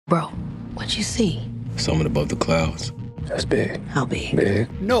Bro, what'd you see? Someone above the clouds. That's big. How big?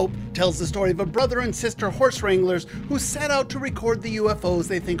 Big. Nope tells the story of a brother and sister horse wranglers who set out to record the UFOs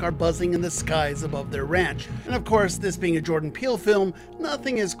they think are buzzing in the skies above their ranch. And of course, this being a Jordan Peele film,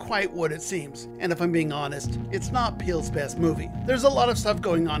 nothing is quite what it seems. And if I'm being honest, it's not Peele's best movie. There's a lot of stuff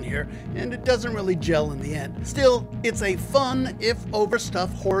going on here, and it doesn't really gel in the end. Still, it's a fun, if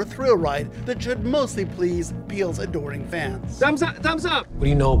overstuffed horror thrill ride that should mostly please Peele's adoring fans. Thumbs up, thumbs up. What do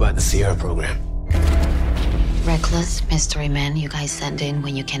you know about the Sierra program? Reckless mystery men you guys send in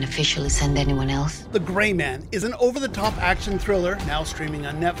when you can't officially send anyone else? The Gray Man is an over-the-top action thriller now streaming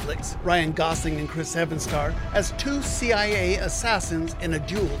on Netflix. Ryan Gosling and Chris Evans star as two CIA assassins in a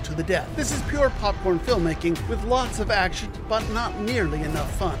duel to the death. This is pure popcorn filmmaking with lots of action, but not nearly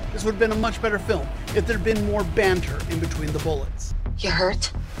enough fun. This would have been a much better film if there'd been more banter in between the bullets. You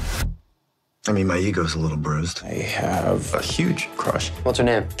hurt? I mean, my ego's a little bruised. I have A huge crush. What's her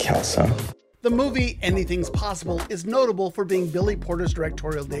name? Kelso. The movie Anything's Possible is notable for being Billy Porter's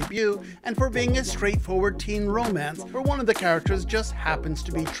directorial debut and for being a straightforward teen romance where one of the characters just happens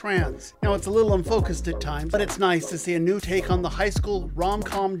to be trans. Now, it's a little unfocused at times, but it's nice to see a new take on the high school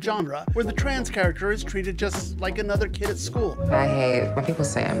rom-com genre where the trans character is treated just like another kid at school. I hate when people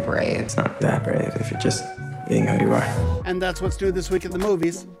say I'm brave. It's not that brave if you're just being who you are. And that's what's new this week at the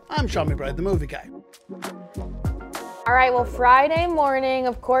movies. I'm Sean McBride, the movie guy. All right, well, Friday morning,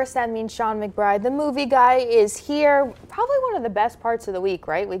 of course, that means Sean McBride, the movie guy, is here. Probably one of the best parts of the week,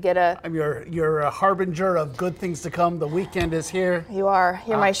 right? We get a... You're a harbinger of good things to come. The weekend is here. You are.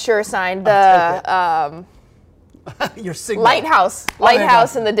 You're my sure sign. The Your signal.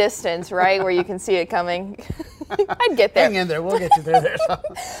 Lighthouse in the distance, right? Where you can see it coming. I'd get there. Hang in there. We'll get you there.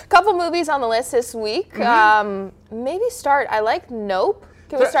 Couple movies on the list this week. Maybe start, I like Nope.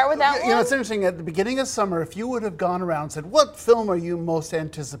 Can we start with that one? You know, it's interesting. At the beginning of summer, if you would have gone around and said, what film are you most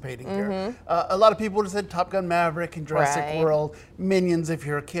anticipating here? A lot of people would have said Top Gun Maverick and Jurassic World, Minions if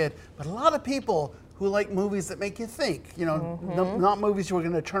you're a kid. But a lot of people who like movies that make you think, you know, not movies you were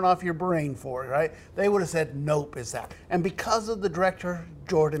going to turn off your brain for, right? They would have said Nope is that. And because of the director,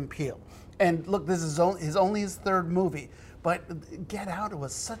 Jordan Peele. And look, this is only his third movie. But Get Out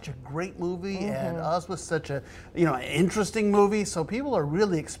was such a great movie, and Us was such a, an interesting movie. So people are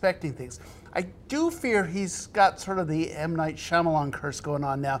really expecting things. I do fear he's got sort of the M. Night Shyamalan curse going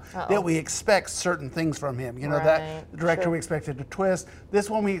on now, that we expect certain things from him. You know, that the director we expected a twist.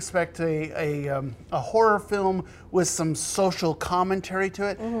 This one we expect a horror film with some social commentary to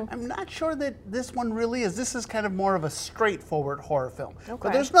it. I'm not sure that this one really is. This is kind of more of a straightforward horror film.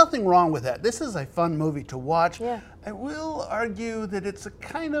 But there's nothing wrong with that. This is a fun movie to watch. I will argue that it's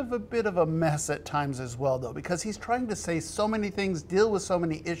a bit of a mess at times as well, though, because he's trying to say so many things, deal with so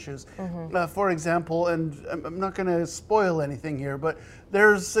many issues. For example, and I'm not going to spoil anything here, but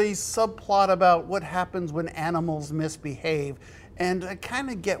there's a subplot about what happens when animals misbehave. And I kind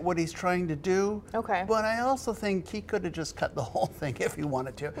of get what he's trying to do. But I also think he could have just cut the whole thing if he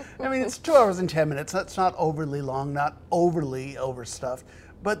wanted to. I mean, it's 2 hours and 10 minutes. That's not overly long, not overly overstuffed.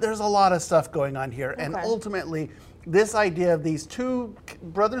 But there's a lot of stuff going on here. And ultimately, this idea of these two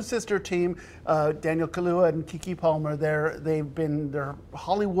brother and sister team, Daniel Kaluuya and Keke Palmer, they're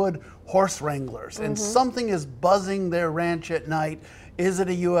Hollywood horse wranglers, and something is buzzing their ranch at night. Is it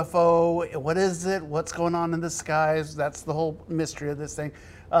a UFO? What is it? What's going on in the skies? That's the whole mystery of this thing.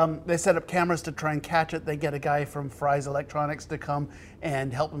 They set up cameras to try and catch it. They get a guy from Fry's Electronics to come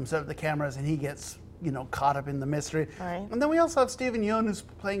and help them set up the cameras, and he gets caught up in the mystery. And then we also have Steven Yeun, who's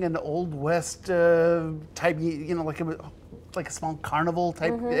playing an Old West type, like a small carnival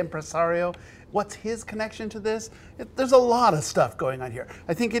type impresario. What's his connection to this? There's a lot of stuff going on here.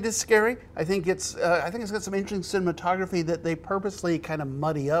 I think it is scary. I think it's got some interesting cinematography that they purposely kind of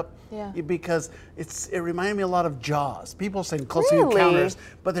muddy up. Because it reminded me a lot of Jaws. People saying Close Encounters,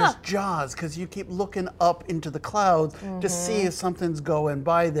 but there's Jaws because you keep looking up into the clouds to see if something's going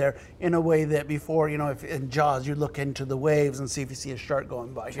by there in a way that before, if in Jaws you look into the waves and see if you see a shark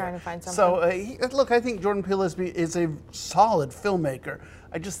going by Trying to find something. So look, I think Jordan Peele is a solid filmmaker.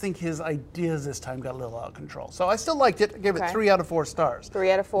 I just think his ideas this time got a little out of control. So I still liked it. I gave it 3 out of 4 stars. 3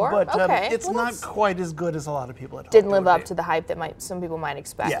 out of 4? But it's not quite as good as a lot of people had hoped. Didn't live up to the hype that some people might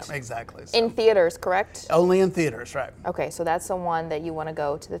expect. Yeah, exactly. So. In theaters, correct? Only in theaters, right. Okay, so that's the one that you want to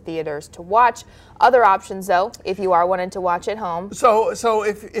go to the theaters to watch. Other options, though, if you are wanting to watch at home. So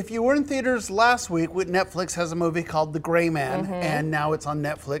if you were in theaters last week, Netflix has a movie called The Gray Man, and now it's on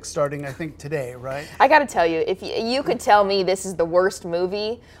Netflix starting, I think, today, right? I got to tell you, if you could tell me this is the worst movie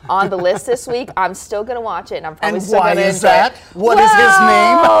on the list this week, I'm still going to watch it, and I'm probably And still why going to is enjoy that? it. What is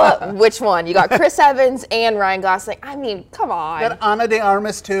his name? Which one? You got Chris Evans and Ryan Gosling. I mean, come on. Got Ana de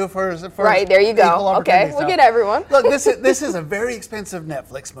Armas too for right, there you equal go. Okay, opportunity. we'll So, get everyone. Look, this is a very expensive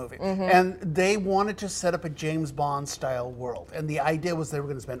Netflix movie, and they wanted to set up a James Bond style world. And the idea was they were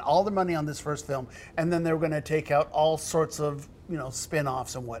going to spend all the money on this first film, and then they were going to take out all sorts of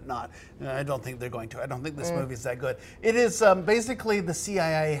spin-offs and whatnot. And I don't think they're going to. I don't think this movie is that good. It is basically the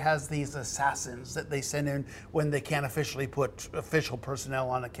CIA has these assassins that they send in when they can't officially put official personnel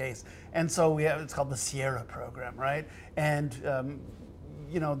on a case, and so it's called the Sierra program, right? And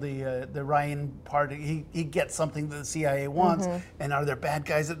the Ryan party, he gets something that the CIA wants, and are there bad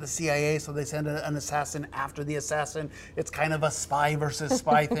guys at the CIA, so they send an assassin after the assassin. It's kind of a spy versus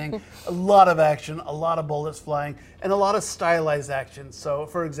spy thing. A lot of action, a lot of bullets flying, and a lot of stylized action. So,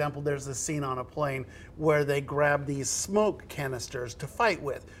 for example, there's this scene on a plane where they grab these smoke canisters to fight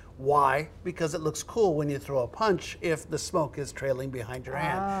with. Why? Because it looks cool when you throw a punch if the smoke is trailing behind your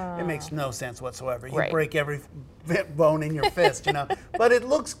hand. It makes no sense whatsoever. You break every bone in your fist, but it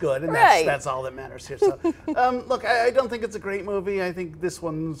looks good, and that's all that matters here. So, look, I don't think it's a great movie. I think this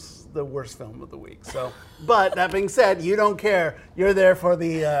one's the worst film of the week. So, but that being said, you don't care. You're there for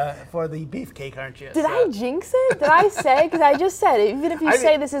the beefcake, aren't you? Did I jinx it? Did I say? Because I just said it. Even if you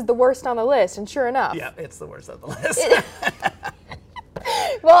say this is the worst on the list, and sure enough. Yeah, it's the worst on the list.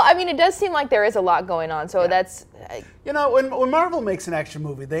 Well, I mean, it does seem like there is a lot going on, so that's... when Marvel makes an action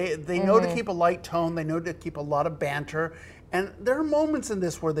movie, they know to keep a light tone, they know to keep a lot of banter, and there are moments in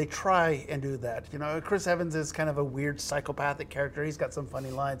this where they try and do that. Chris Evans is kind of a weird psychopathic character, he's got some funny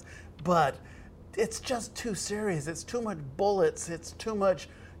lines, but it's just too serious, it's too much bullets, it's too much...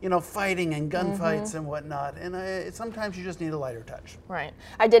 fighting and gunfights and whatnot. And sometimes you just need a lighter touch. Right.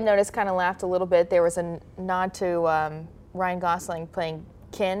 I did notice, kind of laughed a little bit, there was a nod to Ryan Gosling playing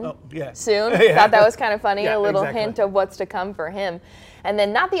Kin soon. Thought that was kind of funny, a little hint of what's to come for him. And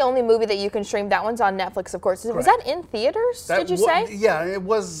then not the only movie that you can stream, that one's on Netflix, of course. Was that in theaters, did you say? Yeah, it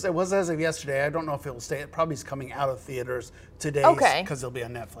was as of yesterday. I don't know if it will stay. It probably is coming out of theaters today because it'll be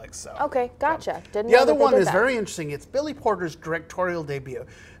on Netflix. So. Okay, gotcha. Didn't the know other that they one did is that. very interesting. It's Billy Porter's directorial debut.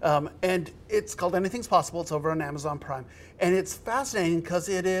 And it's called Anything's Possible. It's over on Amazon Prime. And it's fascinating because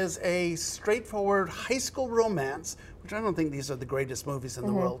it is a straightforward high school romance, which I don't think these are the greatest movies in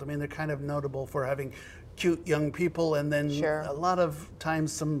the world. I mean, they're kind of notable for having cute young people and then a lot of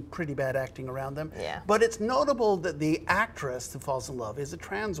times some pretty bad acting around them. But it's notable that the actress who falls in love is a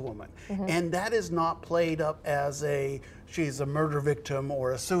trans woman. And that is not played up as she's a murder victim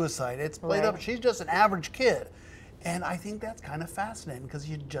or a suicide. It's played up, she's just an average kid. And I think that's kind of fascinating because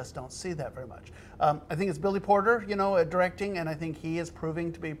you just don't see that very much. I think it's Billy Porter, directing, and I think he is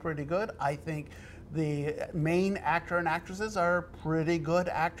proving to be pretty good. I think the main actor and actresses are pretty good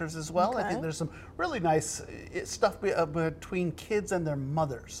actors as well. I think there's some really nice stuff between kids and their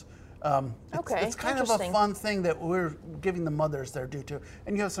mothers. It's kind of a fun thing that we're giving the mothers their due to.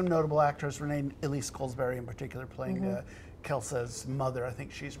 And you have some notable actors, Renee Elise Goldsberry in particular, playing Kelsa's mother. I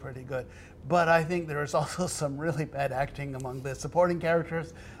think she's pretty good. But I think there's also some really bad acting among the supporting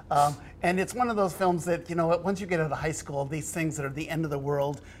characters. And it's one of those films that, once you get out of high school, these things that are the end of the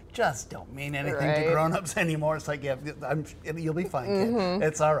world just don't mean anything to grown-ups anymore. It's like, you'll be fine, kid.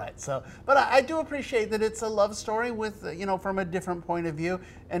 It's all right. So, but I do appreciate that it's a love story with, from a different point of view.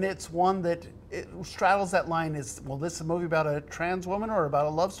 And it's one that it straddles that line is, well, this is a movie about a trans woman or about a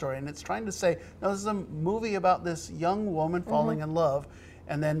love story? And it's trying to say, no, this is a movie about this young woman falling in love,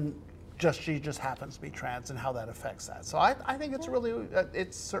 and then she just happens to be trans and how that affects that. So I think it's really,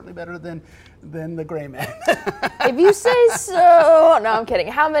 it's certainly better than The Gray Man. If you say so. No, I'm kidding.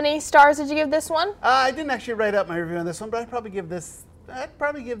 How many stars did you give this one? I didn't actually write up my review on this one, but I'd probably give this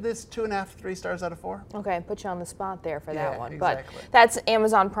 2.5, 3 stars out of 4. Okay, put you on the spot there for that one. Exactly. But that's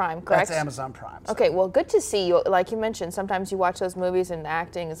Amazon Prime, correct? That's Amazon Prime. So. Okay, well, good to see you. Like you mentioned, sometimes you watch those movies and the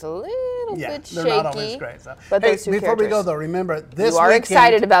acting is a little bit shaky. They're not always great. So. But those two before characters. we go though, remember this You are weekend,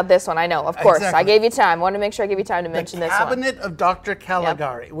 excited about this one, I know, of course. Exactly. I gave you time. I wanted to make sure I gave you time to mention this one. The Cabinet of Dr.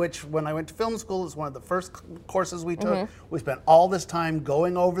 Caligari, which when I went to film school is one of the first courses we took. We spent all this time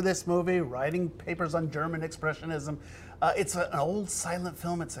going over this movie, writing papers on German Expressionism. It's an old silent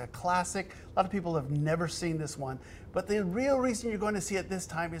film. It's a classic. A lot of people have never seen this one. But the real reason you're going to see it this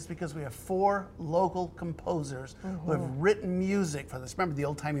time is because we have 4 local composers who have written music for this. Remember the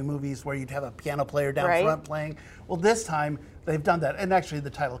old-timey movies where you'd have a piano player down front playing? Well, this time, they've done that. And actually the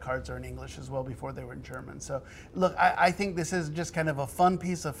title cards are in English as well before they were in German. So look, I think this is just kind of a fun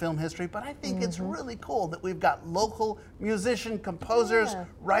piece of film history, but I think it's really cool that we've got local musician composers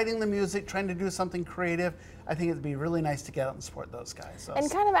writing the music, trying to do something creative. I think it'd be really nice to get out and support those guys. So and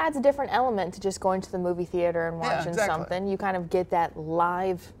kind of adds a different element to just going to the movie theater and watching something. You kind of get that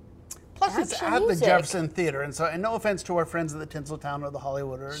live. Plus, it's at the Jefferson Theater, and so, and no offense to our friends at the Tinseltown or the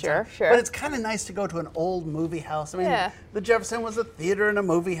Hollywooders. Sure. But it's kind of nice to go to an old movie house. I mean, the Jefferson was a theater and a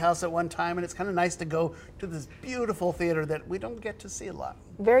movie house at one time, and it's kind of nice to go to this beautiful theater that we don't get to see a lot.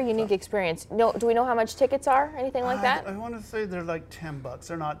 Very unique experience. No, do we know how much tickets are? Anything like that? I want to say they're like $10.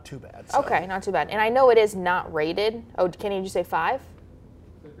 They're not too bad. So. Okay, not too bad. And I know it is not rated. Oh, Kenny, did you say 5?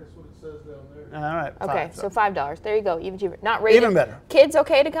 I think that's what it says down there. All right. Okay, so $5. There you go. Even cheaper. Not rated. Even better. Kids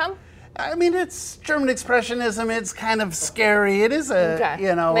okay to come? I mean, it's German Expressionism. It's kind of scary. It is a,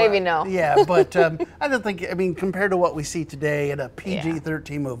 you know. Maybe no. Yeah, but I don't think, I mean, compared to what we see today in a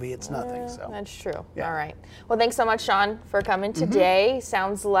PG-13 movie, it's nothing. So that's true. Yeah. All right. Well, thanks so much, Sean, for coming today.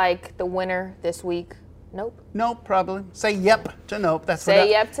 Sounds like the winner this week. Nope. Nope, probably. Say yep to nope. That's say what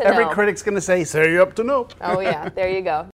yep to every nope. critic's going to say. Say yep to nope. Oh, yeah. There you go.